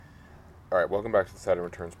All right, welcome back to the Saturn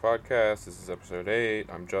Returns podcast. This is episode 8.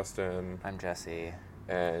 I'm Justin. I'm Jesse.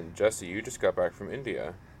 And Jesse, you just got back from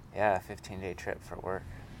India. Yeah, a 15-day trip for work.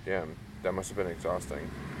 Yeah, that must have been exhausting.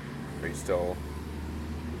 Are you still...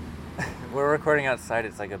 We're recording outside.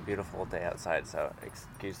 It's like a beautiful day outside, so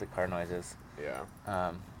excuse the car noises.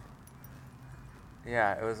 Yeah.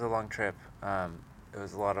 Yeah, it was a long trip. It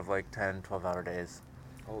was a lot of like 10, 12-hour days.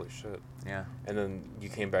 Holy shit. Yeah. And then you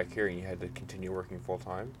came back here and you had to continue working full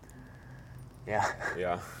time? Yeah.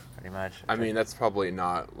 Yeah. Pretty much. I mean, that's probably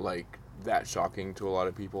not like that shocking to a lot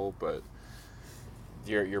of people, but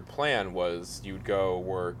your plan was you'd go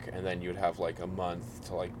work and then you'd have like a month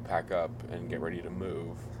to like pack up and get ready to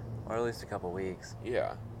move. Or at least a couple weeks.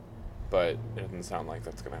 Yeah. But it doesn't sound like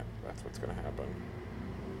that's what's gonna happen.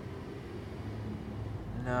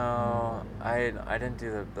 No, I didn't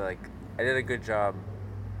do I did a good job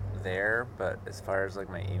there, but as far as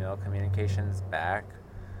like my email communications back,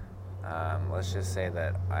 let's just say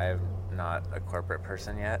that I'm not a corporate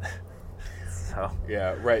person yet. So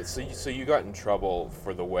Yeah, right. So you got in trouble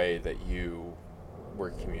for the way that you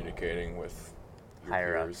were communicating with your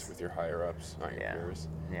Higher peers, ups. with your higher ups, not your peers.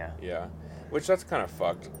 Yeah. Yeah. Which that's kind of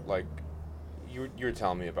fucked. Like you were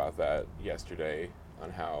telling me about that yesterday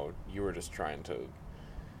on how you were just trying to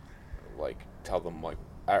like tell them like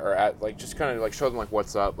just kind of like show them like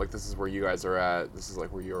what's up, like this is where you guys are at, this is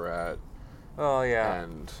like where you're at. Well, yeah.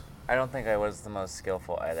 And I don't think I was the most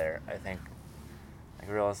skillful either. I think, like,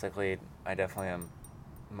 realistically, I definitely am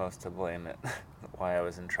most to blame at why I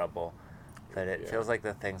was in trouble. But it feels like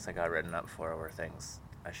the things I got written up for were things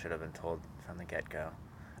I should have been told from the get-go.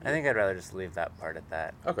 I think I'd rather just leave that part at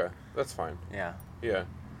that. Okay, that's fine. Yeah. Yeah.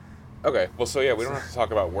 Okay, well, so yeah, we don't have to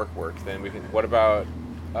talk about work then. We can, what about,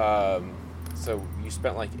 so you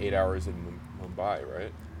spent like 8 hours in Mumbai,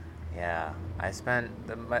 right? Yeah. I spent,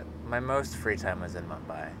 my most free time was in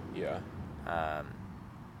Mumbai. Yeah.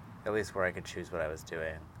 At least where I could choose what I was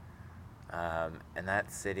doing. And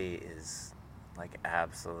that city is, like,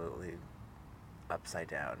 absolutely upside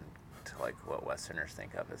down to, like, what Westerners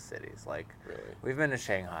think of as cities. Like, Really? we've been to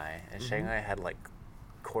Shanghai, and Shanghai had, like,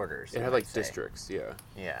 quarters. It had like districts, yeah.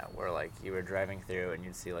 Yeah, where, like, you were driving through and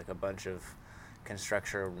you'd see, like, a bunch of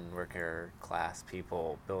construction worker class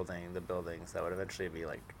people building the buildings that would eventually be,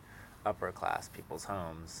 like, upper class people's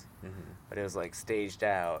homes. Mm-hmm. But it was, like, staged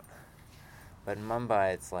out. But in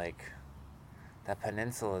Mumbai, it's like that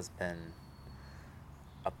peninsula has been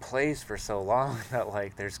a place for so long that,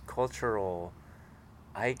 like, there's cultural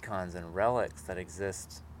icons and relics that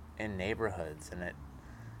exist in neighborhoods, and it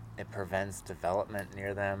prevents development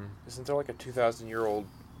near them. Isn't there like a 2,000-year-old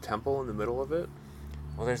temple in the middle of it?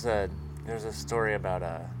 Well, there's a story about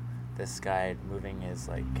this guy moving his,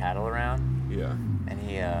 like, cattle around. Yeah. And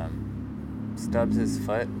he stubs his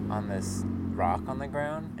foot on this rock on the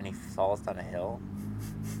ground, and he falls down a hill,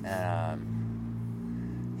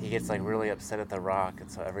 and he gets, like, really upset at the rock,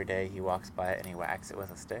 and so every day he walks by it and he whacks it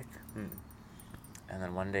with a stick. And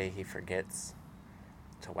then one day he forgets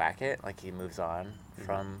to whack it, like, he moves on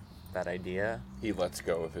from that idea. He lets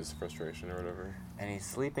go of his frustration or whatever. And he's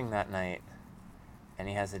sleeping that night, and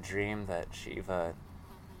he has a dream that Shiva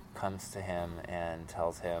comes to him and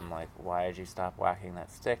tells him, like, why did you stop whacking that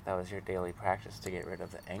stick? That was your daily practice to get rid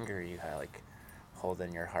of the anger you had, like, hold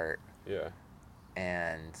in your heart. Yeah.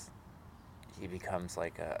 And he becomes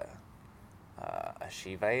like a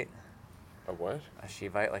Shivite. A what? A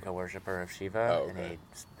Shivite, like a worshiper of Shiva. Oh, okay. And he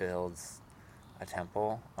just builds a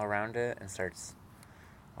temple around it and starts,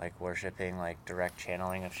 like, worshipping, like, direct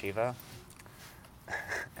channeling of Shiva.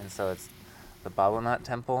 And so it's the Babanath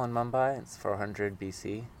Temple in Mumbai. It's 400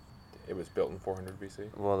 BC. It was built in 400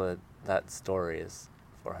 BC? Well, that story is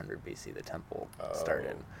 400 BC. The temple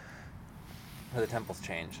started. But the temple's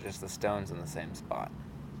changed. Just the stone's in the same spot.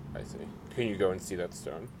 I see. Can you go and see that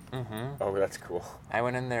stone? Mm-hmm. Oh, that's cool. I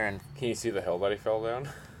went in there and... Can you see the hill that he fell down?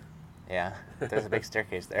 Yeah, there's a big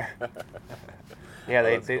staircase there. Yeah,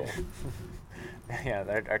 they cool.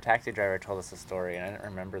 Yeah, our taxi driver told us a story, and I didn't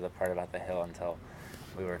remember the part about the hill until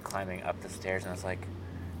we were climbing up the stairs, and I was like,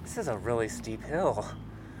 this is a really steep hill.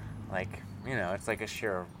 Like, you know, it's like a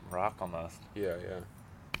sheer rock almost. Yeah.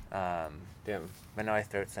 Damn. But no, I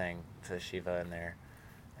throat sang to Shiva in there,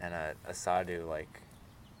 and a sadhu, like,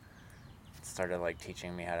 started, like,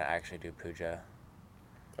 teaching me how to actually do puja.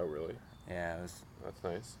 Oh, really? Yeah, That's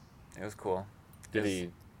nice. it was cool. Did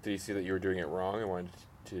he see that you were doing it wrong and wanted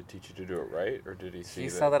to teach you to do it right, or did he see? He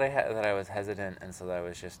saw that I was hesitant, and so that I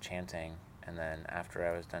was just chanting. And then after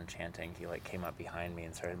I was done chanting, he, like, came up behind me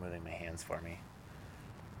and started moving my hands for me.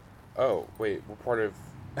 Oh, wait. What part of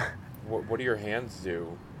what do your hands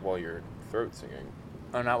do while you're throat singing?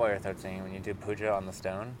 Oh, not while you're throat singing. When you do puja on the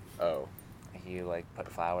stone. Oh. you like put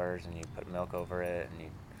flowers and you put milk over it and you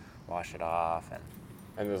wash it off and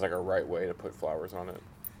And there's like a right way to put flowers on it.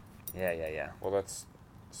 yeah. Well, that's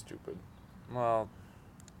stupid. Well,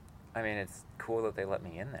 I mean, it's cool that they let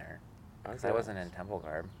me in there. Because I wasn't in temple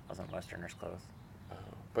garb. I was in Westerner's clothes. Oh,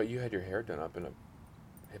 but you had your hair done up in a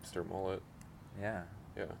hipster mullet. Yeah.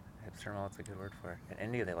 Yeah. Hipster mullet's a good word for it. In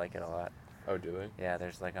India, they like it a lot. Oh, do they? Yeah,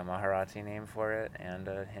 there's like a Maharati name for it and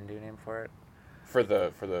a Hindu name for it. For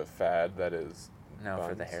the fad that is. No, buns?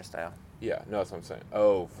 for the hairstyle. Yeah, no, that's what I'm saying.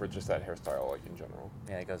 Oh, for just that hairstyle, like in general.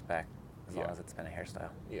 Yeah, it goes back as long as it's been a hairstyle.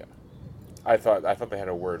 Yeah, I thought they had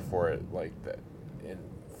a word for it like that,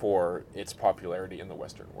 for its popularity in the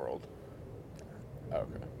Western world.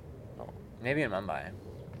 Okay. Oh. Maybe in Mumbai.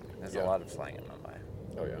 There's Yeah. a lot of slang in Mumbai.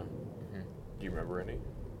 Oh yeah. Mm-hmm. Do you remember any?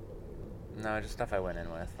 No, just stuff I went in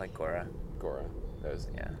with, like Gora. Gora. That was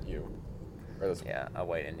Yeah. you. Or that's Yeah, a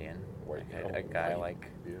white Indian. white. Like a guy white like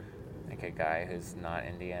Indian. a guy who's not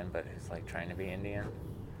Indian but who's like trying to be Indian.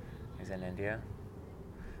 He's in India.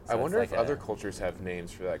 I So wonder it's if like other cultures have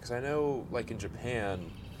names for that, because I know, like in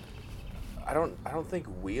Japan, I don't think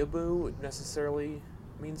weeaboo necessarily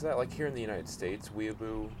means that. Like here in the United States,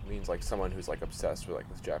 weeaboo means like someone who's like obsessed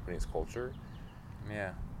with Japanese culture.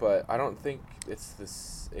 Yeah. But I don't think it's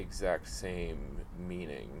this exact same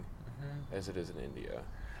meaning Mm-hmm. as it is in India.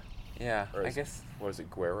 Yeah, Or I is- guess What is it,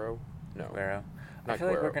 Guero? No. Guero. I Not feel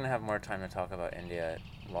like we're Guero. going to have more time to talk about India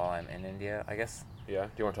while I'm in India. I guess, Yeah?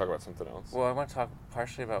 Do you want to talk about something else? well, I want to talk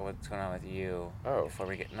partially about what's going on with you Oh. before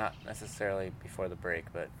we get, not necessarily before the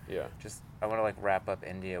break, but Yeah. just, I want to like wrap up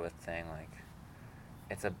India with saying like,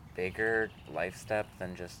 it's a bigger life step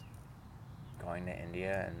than just going to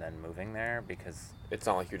India and then moving there because, It's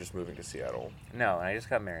not like you're just moving to Seattle. no, and I just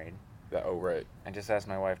got married. Oh, right. I just asked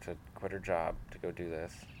my wife to quit her job to go do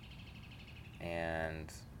this.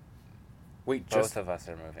 And Wait, both just of us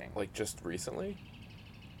are moving. like just recently?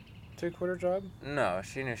 To quit her job? No,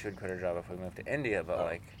 she knew she would quit her job if we moved to India, but Oh.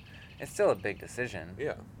 like, it's still a big decision.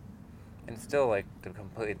 Yeah. And still like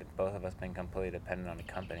both of us being completely dependent on a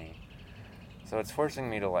company. So it's forcing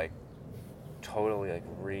me to like totally like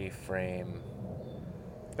reframe.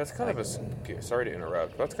 That's kind of a sorry to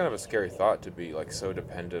interrupt. That's kind of a scary thought to be like so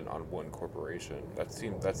dependent on one corporation. That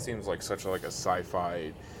seems like such a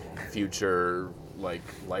sci-fi future like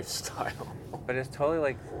lifestyle. But it's totally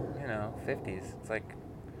like, 50s. It's like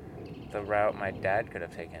the route my dad could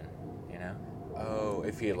have taken, Oh,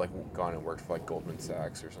 if he had like gone and worked for like Goldman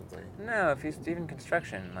Sachs or something. No, if he's even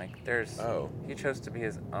construction, like there's Oh. he chose to be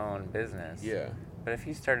his own business. Yeah. But if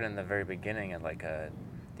he started in the very beginning at like the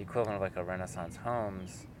equivalent of like a Renaissance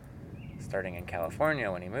Homes, starting in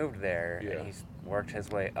California when he moved there, Yeah. and he's worked his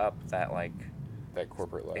way up that like, That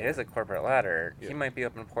corporate ladder. it is a corporate ladder. Yeah. He might be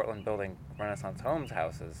up in Portland building Renaissance Homes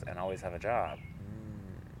houses and always have a job.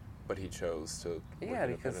 But he chose to work Yeah,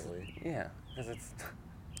 because independently.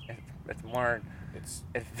 it's more, It's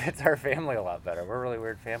it fits our family a lot better. We're a really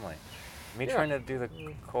weird family. Me Yeah. trying to do the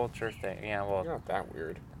culture thing. Yeah, well, you're not that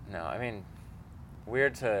weird. no, I mean,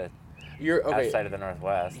 weird to You're okay. outside of the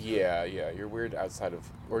Northwest. Yeah, you're weird outside of,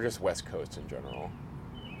 or just West Coast in general.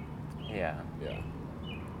 Yeah. Yeah.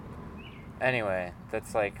 Anyway,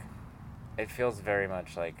 that's like, it feels very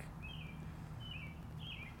much like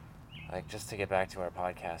just to get back to our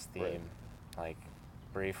podcast theme, Right. like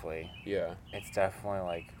briefly, Yeah. it's definitely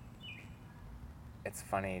like, it's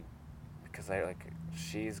funny because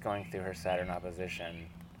she's going through her Saturn opposition.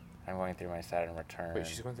 I'm going through my Saturn return. Wait,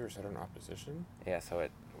 she's going through a Saturn opposition? Yeah, so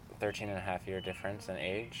 13 and a half year difference in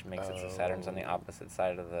age makes it so Saturn's on the Oh. opposite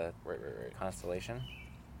side of the Right. constellation.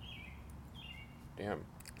 Damn.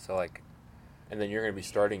 So like, And then you're going to be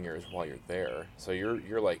starting yours while you're there. So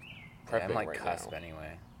you're like prepping I'm like right cusp now.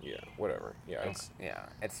 anyway. Yeah, whatever. Yeah, it's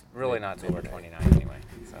It's really mid- not till we're midday. 29 anyway.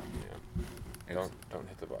 So yeah. Don't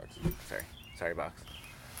hit the box. sorry, box.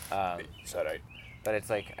 Saturday. But it's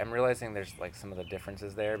like I'm realizing there's like some of the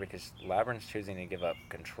differences there because Labyrinth's choosing to give up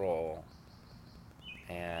control,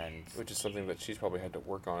 and Which is something that she's probably had to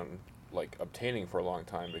work on, like obtaining for a long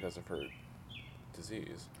time because of her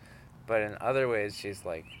disease. but in other ways she's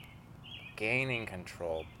like gaining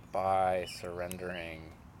control by surrendering,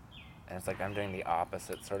 and it's like I'm doing the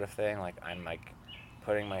opposite sort of thing. Like I'm like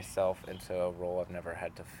putting myself into a role I've never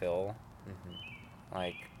had to fill,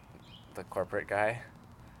 like the corporate guy,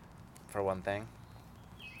 for one thing.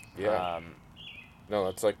 Yeah. No,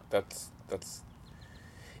 that's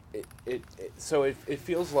it so it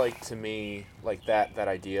feels like to me like that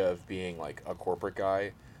idea of being like a corporate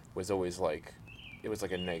guy was always like, it was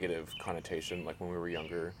like a negative connotation, like when we were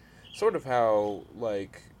younger, sort of how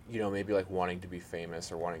like, maybe like wanting to be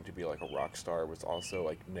famous or wanting to be like a rock star was also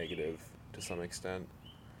like negative to some extent.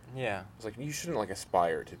 Yeah. It's like, you shouldn't, like,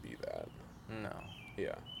 aspire to be that. No.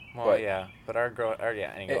 Yeah. Well, But- yeah, but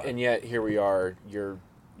And yet, here we are, you're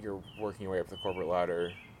working your way up the corporate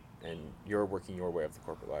ladder, and you're working your way up the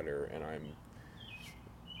corporate ladder, and I'm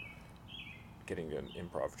getting an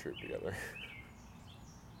improv troupe together.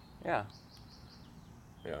 Yeah.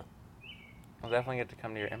 Yeah. I'll definitely get to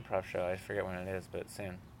come to your improv show. I forget when it is, but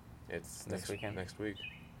soon. It's This weekend? Next week.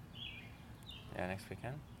 Yeah, next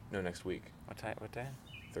weekend? No, next week. What day?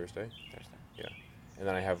 Thursday. Thursday. Yeah. And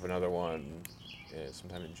then I have another one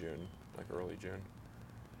sometime in June, like early June.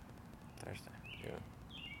 Thursday. Yeah.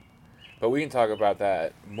 But we can talk about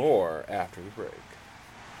that more after the break.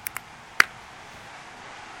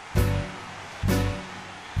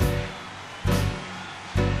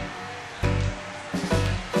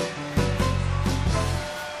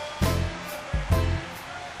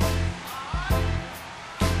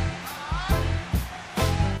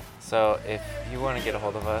 So if you want to get a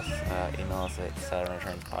hold of us, email us at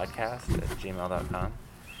SaturnReturnsPodcast@gmail.com.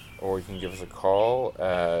 Or you can give us a call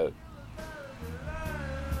at...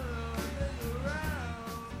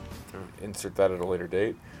 Insert that at a later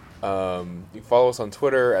date. You can follow us on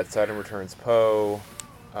Twitter at SaturnReturnsPo.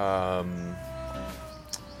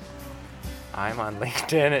 I'm on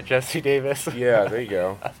LinkedIn at Jesse Davis. Yeah, there you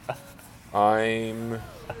go. I'm...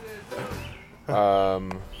 oh,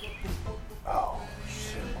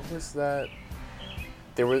 shit, what was that?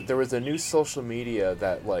 There was a new social media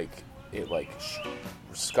that, like, it, like,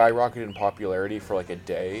 skyrocketed in popularity for, like, a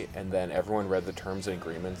day, and then everyone read the terms and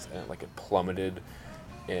agreements, and, like, it plummeted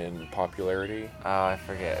in popularity. Oh, I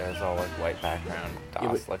forget. It was all, like, white background,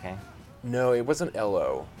 DOS looking. No, it wasn't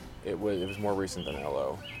Elo. It was more recent than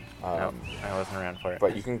Elo. Nope, I wasn't around for it.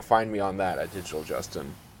 But you can find me on that at Digital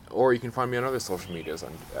Justin. Or you can find me on other social medias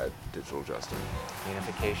at Digital Justin.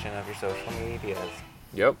 Unification of your social medias.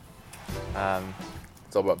 Yep. Um,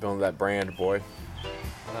 It's all about building that brand, boy.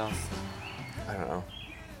 what else? I don't know.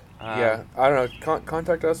 Yeah, I don't know.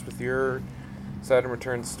 Contact us with your Saturn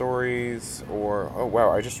Return stories, or... Oh,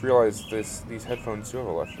 wow, I just realized these headphones do have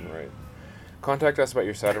a left and right. Contact us about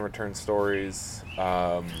your Saturn Return stories,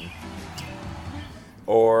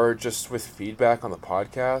 or just with feedback on the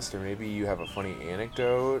podcast, or maybe you have a funny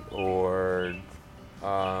anecdote, or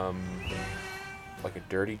like a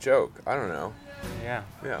dirty joke. I don't know. Yeah,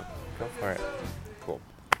 Yeah. go for it. Cool.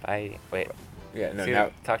 Bye. Wait. Yeah, no, See you-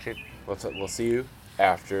 now talk to you. we'll see you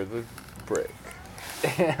after the break.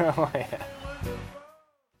 Oh, yeah.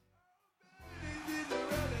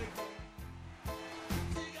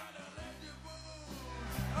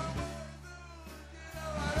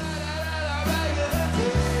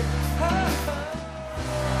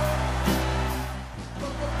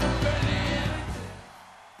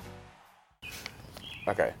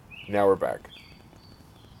 Okay, now we're back.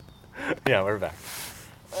 Yeah, we're back.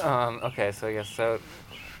 Okay, so I guess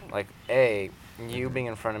like, you being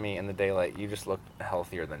in front of me in the daylight, you just look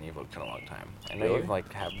healthier than you've looked in a long time. I know Really? you've,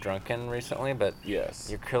 like, have drunken recently, but Yes.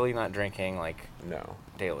 you're clearly not drinking, like, No.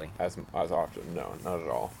 daily. As often. No, not at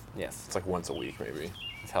all. Yes, It's like once a week, maybe.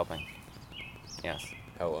 it's helping. Yes.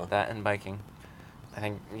 Hella. That and biking. I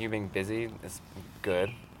think you being busy is good.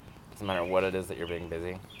 Doesn't matter what it is that you're being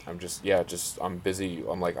busy. I'm busy.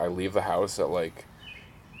 I'm like, I leave the house at like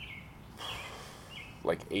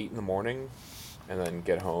 8 in the morning, and then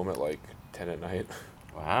get home at like 10 at night.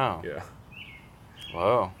 Wow. Yeah.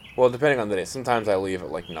 Whoa. Well, depending on the day. Sometimes I leave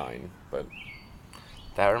at like 9, but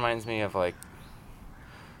That reminds me of like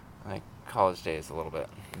college days a little bit.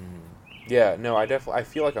 yeah, no, I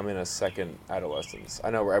feel like I'm in a second adolescence. I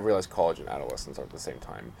know, I realize college and adolescence are at the same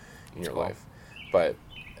time in your Cool. life, but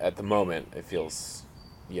at the moment it feels,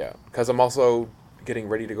 yeah, because I'm also getting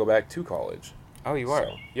ready to go back to college. Oh, you are?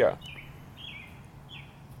 So, yeah.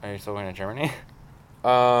 Are you still going to Germany?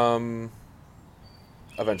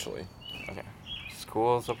 Eventually. Okay.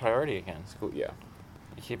 School's a priority again. School, yeah.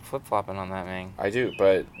 You keep flip-flopping on that, man. I do,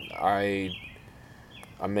 but I'm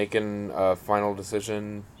making a final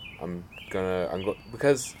decision.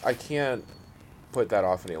 Because I can't put that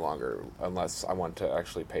off any longer unless I want to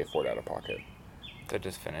actually pay for it out of pocket. To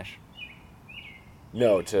just finish.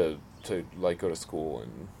 No, to like go to school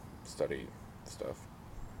and study stuff.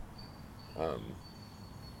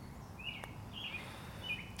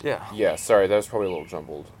 Yeah. Yeah, sorry, that was probably a little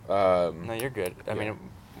jumbled. No, you're good. I yeah. mean,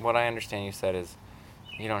 what I understand you said is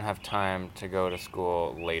you don't have time to go to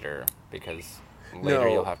school later because later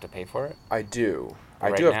No. you'll have to pay for it. I do.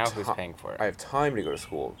 Right I do have now, who's paying for it? I have time to go to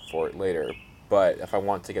school for it later, but if I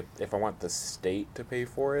want the state to pay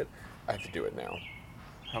for it, I have to do it now.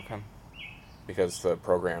 How come? Because the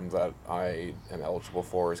program that I am eligible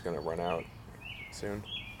for is going to run out soon.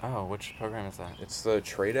 Oh, which program is that? It's the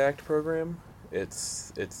Trade Act program.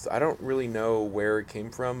 It's I don't really know where it came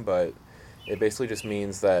from, but it basically just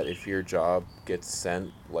means that if your job gets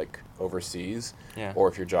sent like overseas, Yeah. or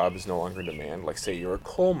if your job is no longer in demand, like say you're a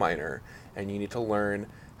coal miner and you need to learn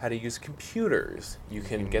how to use computers, you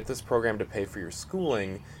can get this program to pay for your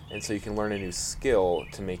schooling, and so you can learn a new skill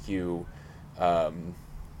to make you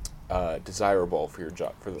desirable for your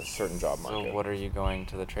job, for the certain job market. So what are you going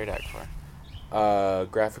to the Trade Act for?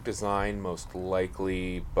 Graphic design, most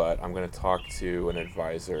likely, but I'm going to talk to an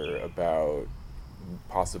advisor about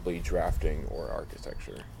possibly drafting or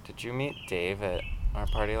architecture. Did you meet Dave at our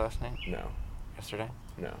party last night? No. Yesterday?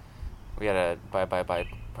 No. We had a bye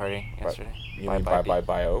party yesterday. You mean bye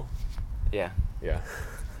bio? Yeah. Yeah.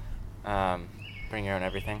 Bring your own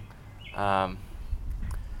everything.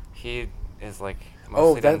 He is like.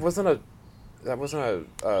 Oh, that wasn't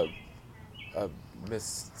a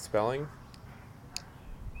misspelling.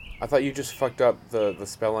 I thought you just fucked up the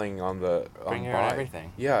spelling on the Bring your own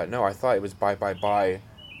everything. Yeah, no, I thought it was bye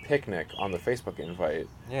picnic on the Facebook invite.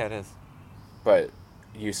 Yeah, it is. But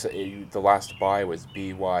you said the last bye was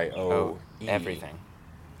BYOE. Oh, everything.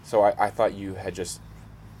 So I thought you had just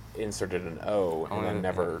inserted an O and then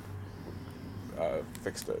never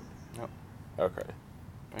fixed it. Nope. Okay.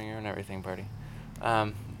 Bring your own everything party.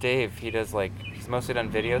 Dave, he's mostly done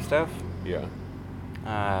video stuff. Yeah.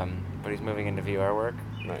 But he's moving into VR work.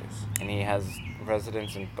 Nice. And he has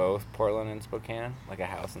residence in both Portland and Spokane, like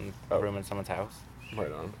a room in someone's house.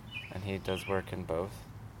 Right on. And he does work in both.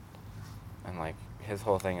 And like his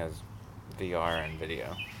whole thing is VR and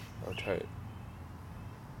video. Oh, tight.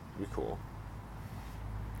 Be cool.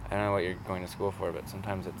 I don't know what you're going to school for, but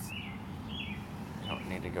sometimes you don't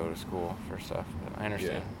need to go to school for stuff. But I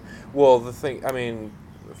understand. Yeah. Well, the thing, I mean,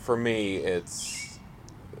 for me,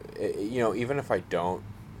 even if I don't,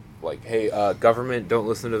 like, hey, government, don't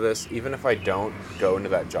listen to this. Even if I don't go into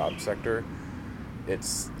that job sector,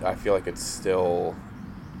 I feel like it's still,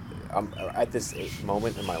 at this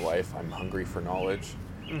moment in my life, I'm hungry for knowledge.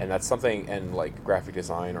 And that's something, and like graphic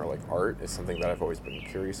design or like art is something that I've always been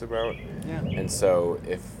curious about. Yeah. And so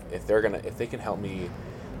if they can help me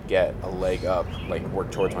get a leg up, like work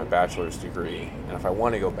towards my bachelor's degree, and if I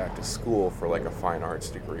want to go back to school for like a fine arts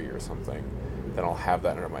degree or something, then I'll have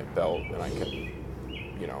that under my belt and I can,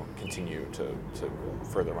 continue to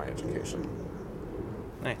further my education.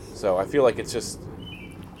 Nice. So I feel like it's just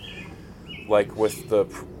like with the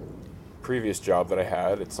previous job that I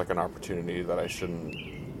had, it's like an opportunity that I shouldn't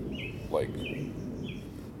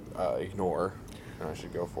ignore, and I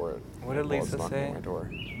should go for it. What did Lisa knocking say? on my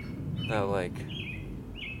door. That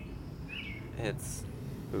it's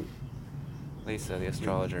Who? Lisa, the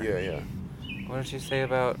astrologer. Yeah. What did she say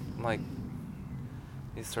about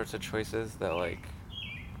these sorts of choices that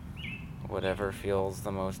whatever feels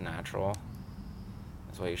the most natural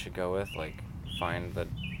is what you should go with? Like find the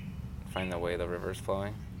way the river's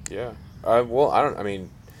flowing. Yeah.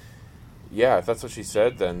 Yeah, if that's what she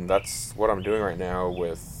said, then that's what I'm doing right now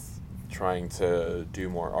with trying to do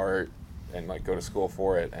more art and go to school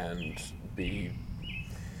for it and be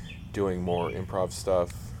doing more improv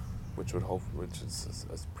stuff, which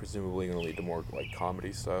is presumably going to lead to more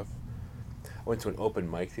comedy stuff. I went to an open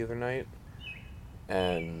mic the other night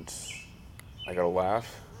and I got a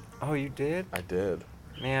laugh. Oh, you did? I did.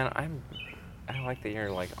 Man, I like that you're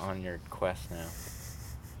on your quest now.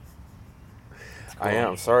 Cool. I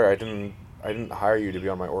am. Sorry, I didn't hire you to be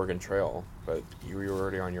on my Oregon Trail, but you were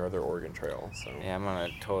already on your other Oregon Trail. So yeah, I'm on a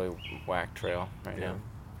totally whack trail right now.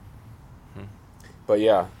 But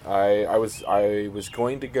yeah, I was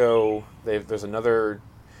going to go. There's another.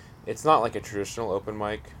 It's not like a traditional open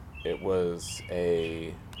mic. It's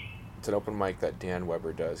an open mic that Dan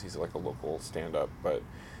Weber does. He's like a local stand-up, but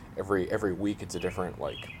every week it's a different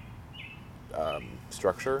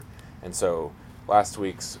structure. And so last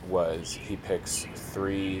week's was he picks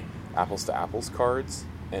 3 apples to apples cards,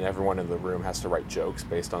 and everyone in the room has to write jokes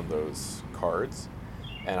based on those cards.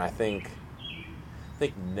 And I think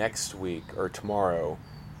next week or tomorrow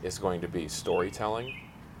is going to be storytelling.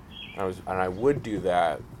 And I would do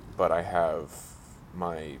that, but I have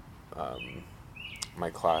my my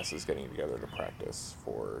class is getting together to practice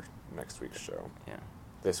for next week's show. Yeah.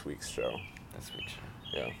 This week's show. This week's show.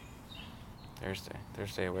 Yeah.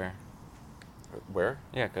 Thursday where? Where?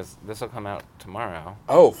 Yeah, because this will come out tomorrow.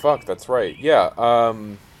 Oh, fuck, that's right. Yeah.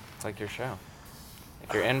 It's like your show.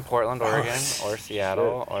 If you're in Portland, Oregon, or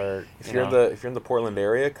Seattle, or if you're in the Portland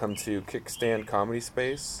area, come to Kickstand Comedy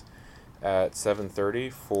Space at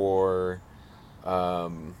 7:30 for,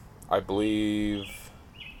 I believe.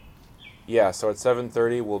 Yeah, so at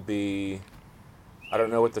 7:30 will be I don't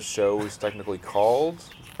know what the show is technically called.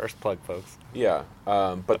 First plug, folks. Yeah,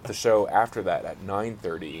 but the show after that at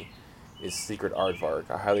 9:30 is Secret Aardvark.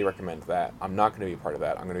 I highly recommend that. I'm not going to be a part of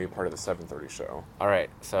that. I'm going to be a part of the 7:30 show. All right,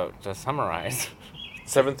 so to summarize,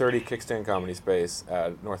 7:30 Kickstand Comedy Space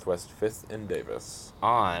at Northwest 5th and Davis.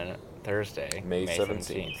 on Thursday, May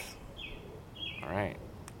 17th. All right.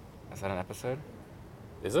 Is that an episode?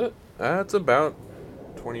 Is it? It's about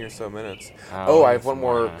 20 or so minutes. Oh, I have that's one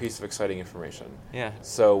more more. piece of exciting information. Yeah.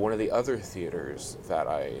 So one of the other theaters that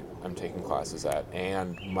I'm taking classes at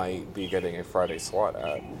and might be getting a Friday slot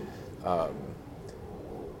at,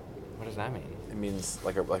 What does that mean? it means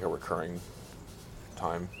like a recurring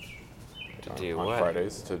time To on, do on what?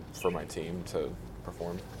 Fridays for my team to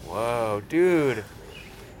perform. Whoa, dude.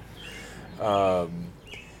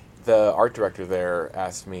 The art director there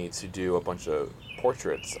asked me to do a bunch of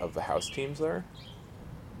portraits of the house teams there,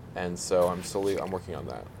 and so I'm working on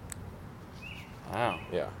that. Wow.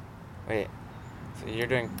 Yeah. Wait. So you're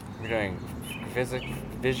doing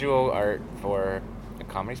visual art for a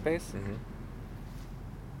comedy space? Mm-hmm.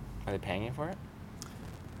 Are they paying you for it?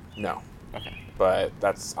 No, Okay. but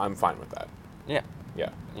I'm fine with that. Yeah. Yeah.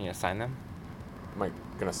 You gonna sign them Am I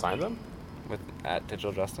gonna sign them? at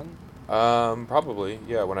Digital Justin? Probably.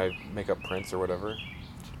 Yeah, when I make up prints or whatever.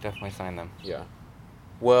 Definitely sign them. Yeah.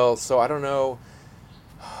 Well, so I don't know.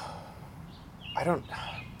 I don't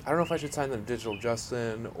know if I should sign them Digital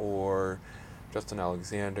Justin or Justin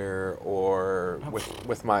Alexander or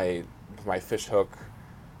with my fish hook,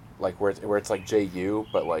 like where it's like JU,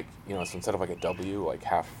 but like so instead of like a W, like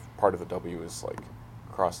half part of the W is like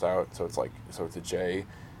crossed out, so it's a J,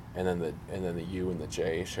 and then the U and the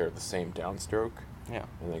J share the same downstroke. Yeah.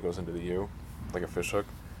 And then it goes into the U, like a fish hook,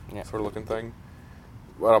 Yeah. sort of looking thing.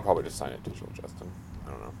 Well, I'll probably just sign it Digital Justin.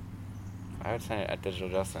 I don't know. I would sign it at Digital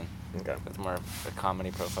Justin. Okay. That's more of a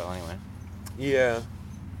comedy profile anyway. Yeah.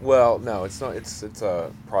 Well, no, it's not. It's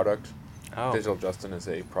a product. Oh. Digital Justin is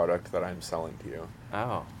a product that I'm selling to you.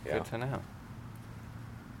 Oh, Yeah. good to know.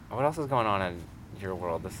 What else is going on in your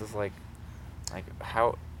world? This is like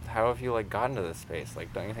how have you like gotten to this space?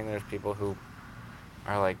 Like, don't you think there's people who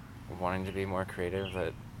are like wanting to be more creative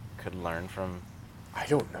that could learn from? I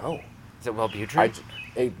don't know. Is it Wellbutrin?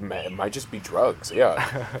 It might just be drugs. Yeah.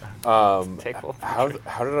 Take Wellbutrin.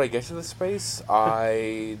 How did I get to this space?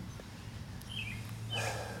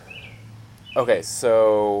 Okay,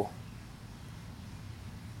 so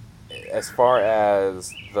as far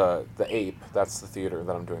as the Ape, that's the theater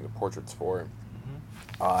that I'm doing the portraits for.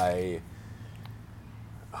 Mm-hmm. I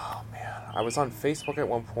was on Facebook at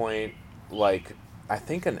one point, like, I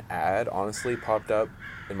think an ad honestly popped up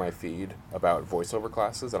in my feed about voiceover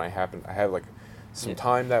classes, and I had like some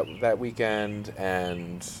time that weekend,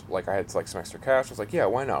 and like I had like some extra cash. I was like, yeah,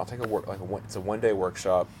 why not? I'll take it's a 1-day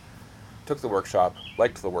workshop. Took the workshop,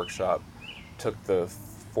 liked the workshop. Took the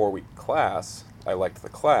 4-week class. I liked the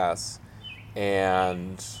class,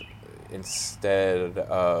 and instead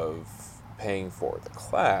of paying for the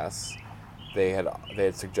class, they had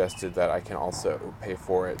suggested that I can also pay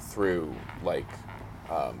for it through like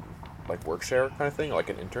Workshare kind of thing, like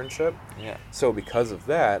an internship. Yeah. So because of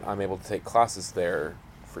that, I'm able to take classes there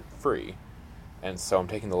for free, and so I'm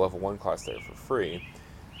taking the level 1 class there for free.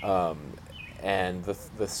 And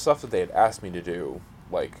the stuff that they had asked me to do,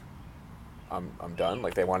 like, I'm done.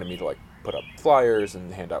 Like, they wanted me to like put up flyers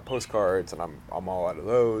and hand out postcards, and I'm all out of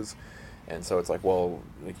those. And so it's like, well,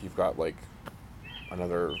 like you've got like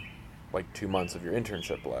another like 2 months of your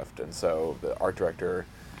internship left. And so the art director,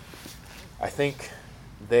 I think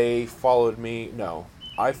they followed me. No,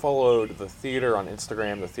 I followed the theater on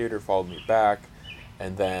Instagram. The theater followed me back,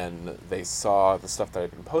 and then they saw the stuff that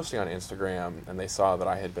I'd been posting on Instagram, and they saw that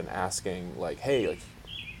I had been asking like, hey, like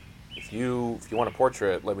if you want a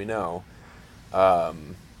portrait, let me know.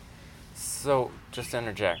 So, just to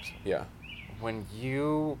interject, Yeah. when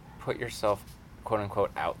you put yourself, quote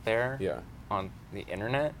unquote, out there Yeah. on the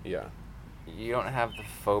internet, Yeah. you don't have the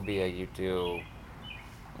phobia you do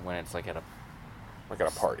when it's like at a Like at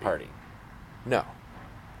a party. No,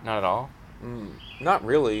 not at all. Not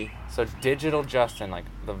really. So Digital Justin, like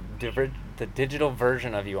the digital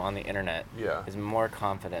version of you on the internet, Yeah. is more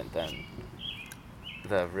confident than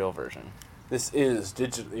the real version. This is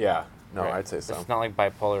digital. Yeah. No, Right. I'd say so. It's not like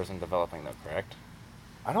bipolar isn't developing though, correct?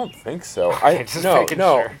 I don't think so. Okay, just no. making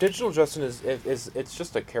No. sure. Digital Justin is it's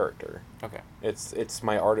just a character. Okay. It's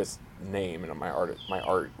my artist name and my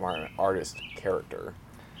artist character.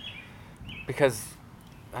 Because,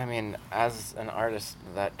 I mean, as an artist,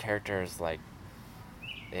 that character is like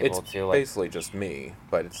able It's to like. basically just me,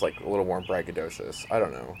 but it's like a little more braggadocious. I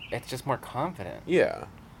don't know. It's just more confident. Yeah.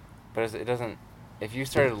 But it doesn't. if you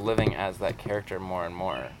started living as that character more and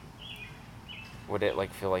more, would it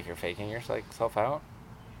like feel like you're faking yourself out?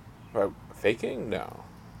 Faking? No.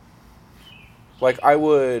 Like, I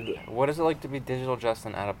would... What is it like to be Digital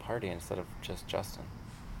Justin at a party instead of just Justin?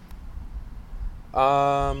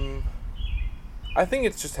 I think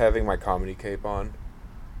it's just having my comedy cape on.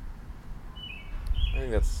 I think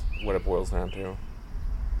that's what it boils down to.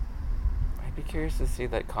 I'd be curious to see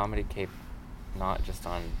that comedy cape, not just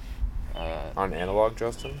on... on Analog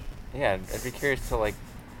Justin? Yeah, I'd be curious to, like,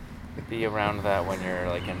 be around that when you're,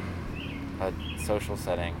 like, in a social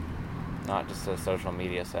setting, not just a social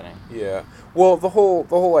media setting. Yeah. Well, the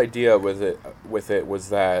whole idea with it was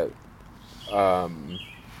that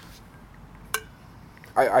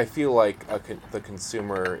I feel like the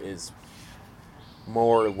consumer is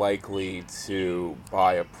more likely to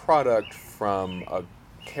buy a product from a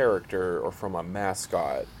character or from a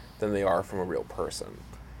mascot than they are from a real person.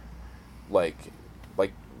 Like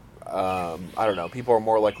I don't know, people are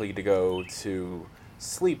more likely to go to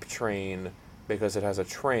Sleep Train because it has a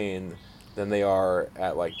train than they are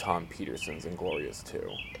at, like, Tom Peterson's and Glorious 2.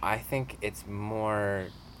 I think it's more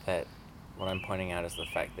that what I'm pointing out is the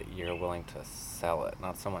fact that you're willing to sell it,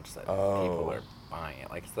 not so much that people are buying it.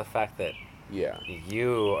 Like, it's the fact that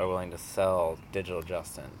you are willing to sell Digital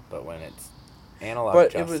Justin, but when it's Analog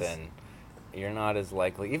Justin, you're not as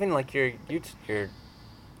likely. Even, like, your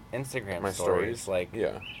Instagram stories, like,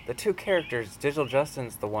 the two characters, Digital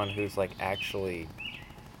Justin's the one who's, like, actually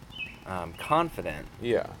confident.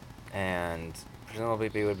 Yeah. And presumably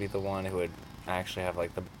would be the one who would actually have,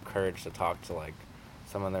 like, the courage to talk to, like,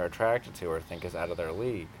 someone they're attracted to or think is out of their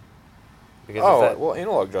league. Because well,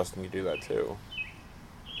 Analog Justin can do that too.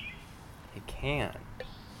 He can.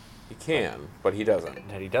 He can, but he doesn't.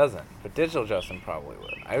 He doesn't. But Digital Justin probably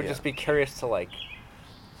would. I would just be curious to, like,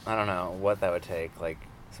 I don't know what that would take, like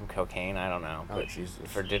some cocaine, I don't know. But Jesus.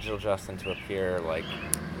 For Digital Justin to appear, like,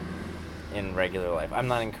 in regular life. I'm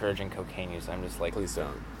not encouraging cocaine use. I'm just like, please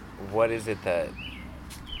don't. What is it that...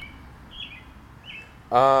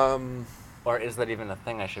 Or is that even a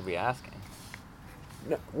thing I should be asking?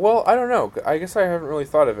 No, well, I don't know. I guess I haven't really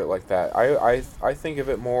thought of it like that. I think of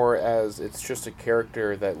it more as it's just a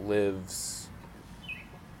character that lives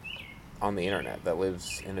on the internet, that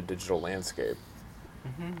lives in a digital landscape.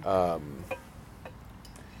 Mm-hmm.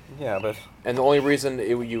 Yeah, but... And the only reason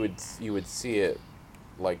you would see it,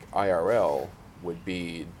 like, IRL would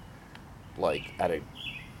be, like, at a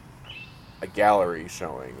gallery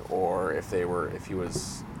showing, or if he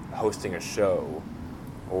was hosting a show,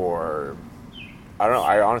 or I don't know.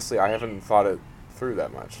 I haven't thought it through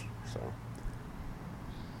that much, so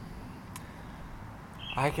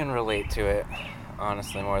I can relate to it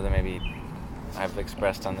honestly more than maybe I've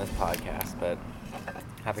expressed on this podcast, but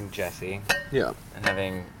having Jesse, and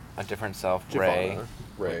having a different self, Ray,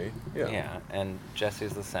 and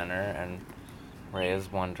Jesse's the center, and Ray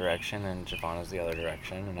is one direction, and Giovanna's the other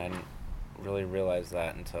direction, and I didn't really realize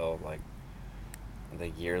that until, like, the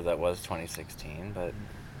year that was 2016, but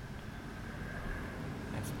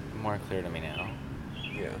it's more clear to me now.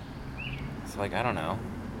 Yeah. It's like, I don't know.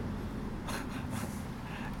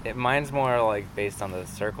 Mine's more, like, based on the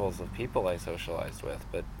circles of people I socialized with,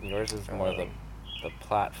 but yours is more the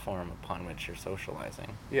platform upon which you're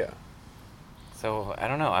socializing. Yeah. So, I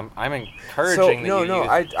don't know. I'm encouraging that you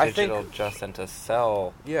use Digital Justin to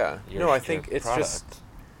sell your I think it's product.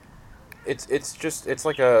 it's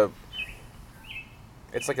like a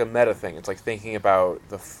meta thing. It's like thinking about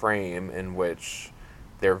the frame in which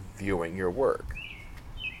they're viewing your work.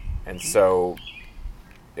 And so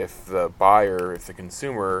if the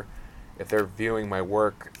consumer, if they're viewing my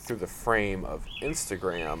work through the frame of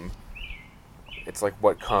Instagram, it's like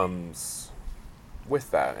what comes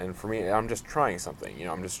with that. And for me, I'm just trying something.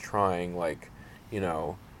 I'm just trying, like,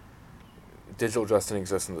 Digital Justin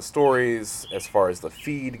exists in the stories. As far as the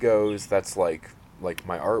feed goes, that's like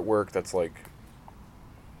my artwork. That's like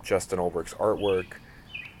Justin Olbrich's artwork.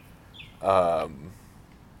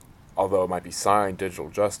 Although it might be signed Digital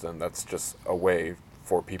Justin, that's just a way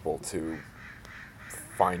for people to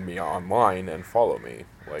find me online and follow me.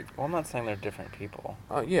 Like, well, I'm not saying they're different people.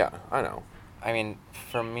 Yeah, I know. I mean,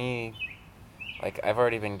 for me, like, I've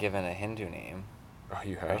already been given a Hindu name. Oh,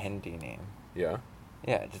 you have? A Hindi name. Yeah?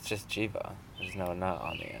 Yeah, it's just Jiva. There's no nut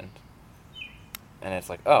on the end. And it's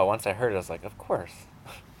like, oh, once I heard it, I was like, of course.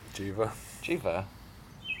 Jiva? Jiva.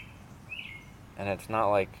 And it's not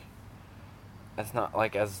like as,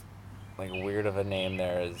 like, weird of a name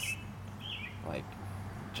there as, like,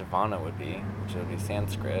 Giovanna would be, which would be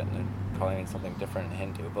Sanskrit, and it'd probably mean something different in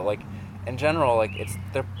Hindu. But, like, in general, like,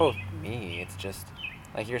 they're both me. It's just,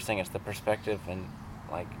 like you're saying, it's the perspective and,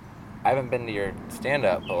 like, I haven't been to your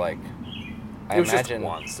stand-up, but like, It was just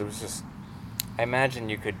once. It was just. I imagine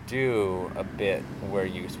you could do a bit where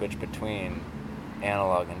you switch between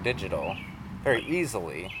analog and digital very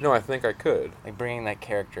easily. No, I think I could. Like bringing that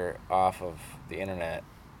character off of the internet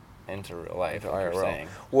into real life. Into Like you're IRL. saying.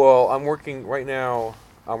 Well, I'm working right now.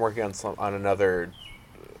 I'm working on another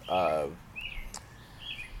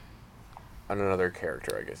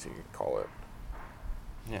character, I guess you could call it.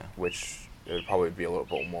 Yeah. Which it would probably be a little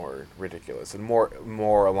bit more ridiculous and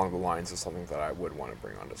more along the lines of something that I would want to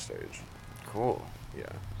bring onto stage. Cool. Yeah.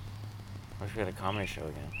 Wish we had a comedy show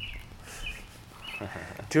again.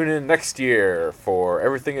 Tune in next year for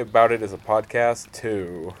Everything About It is a Podcast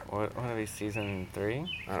 2. What would it be, season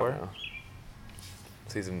 3? I don't know.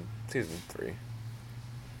 Season 3.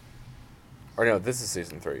 Or no, this is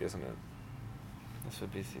season 3, isn't it? This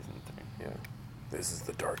would be season 3. Yeah. This is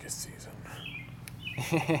the darkest season.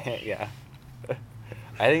 Yeah.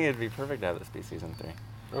 I think it'd be perfect to have this be season 3.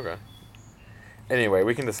 Okay. Anyway,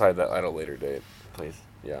 we can decide that at a later date. Please.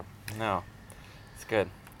 Yeah. No. It's good.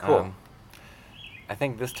 Cool. I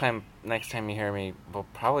think next time you hear me, we'll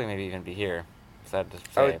probably maybe even be here. Sad to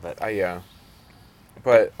say, but... yeah.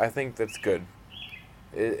 But I think that's good.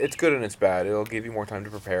 It's good and it's bad. It'll give you more time to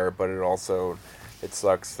prepare, but it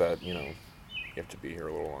sucks that, you have to be here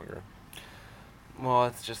a little longer. Well,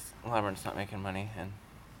 it's just Labyrinth's not making money, and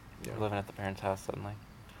Yeah. you're living at the parents' house suddenly.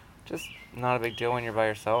 Just not a big deal when you're by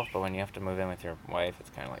yourself, but when you have to move in with your wife, it's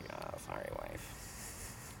kind of like, oh, sorry, wife.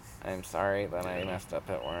 I'm sorry that I messed up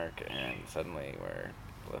at work, and suddenly we're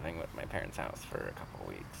living with my parents' house for a couple of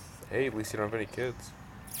weeks. Hey, at least you don't have any kids.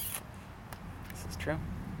 This is true.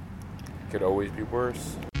 Could always be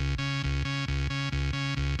worse.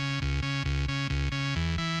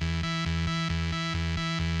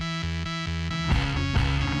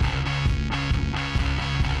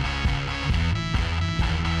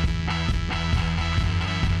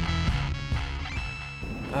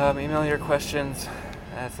 Email your questions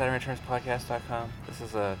at SaturnReturnsPodcast.com. This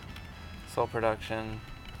is a sole production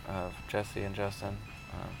of Jesse and Justin.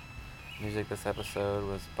 Music this episode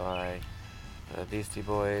was by the Beastie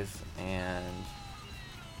Boys, and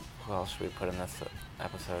who else should we put in this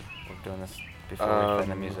episode? We're doing this before we put in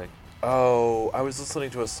the music. Oh, I was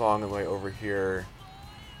listening to a song on the way over here.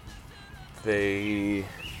 They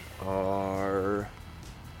are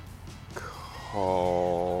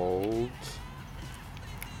called...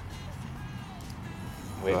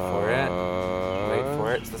 Wait for it. Wait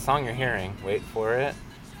for it. It's the song you're hearing. Wait for it.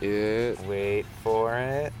 Wait for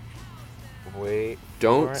it. Wait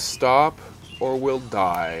Don't for it. Stop or We'll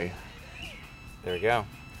Die. There we go.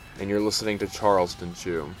 And you're listening to Charleston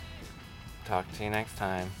Chew. Talk to you next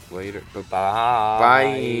time. Later. Bye.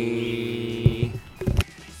 Bye.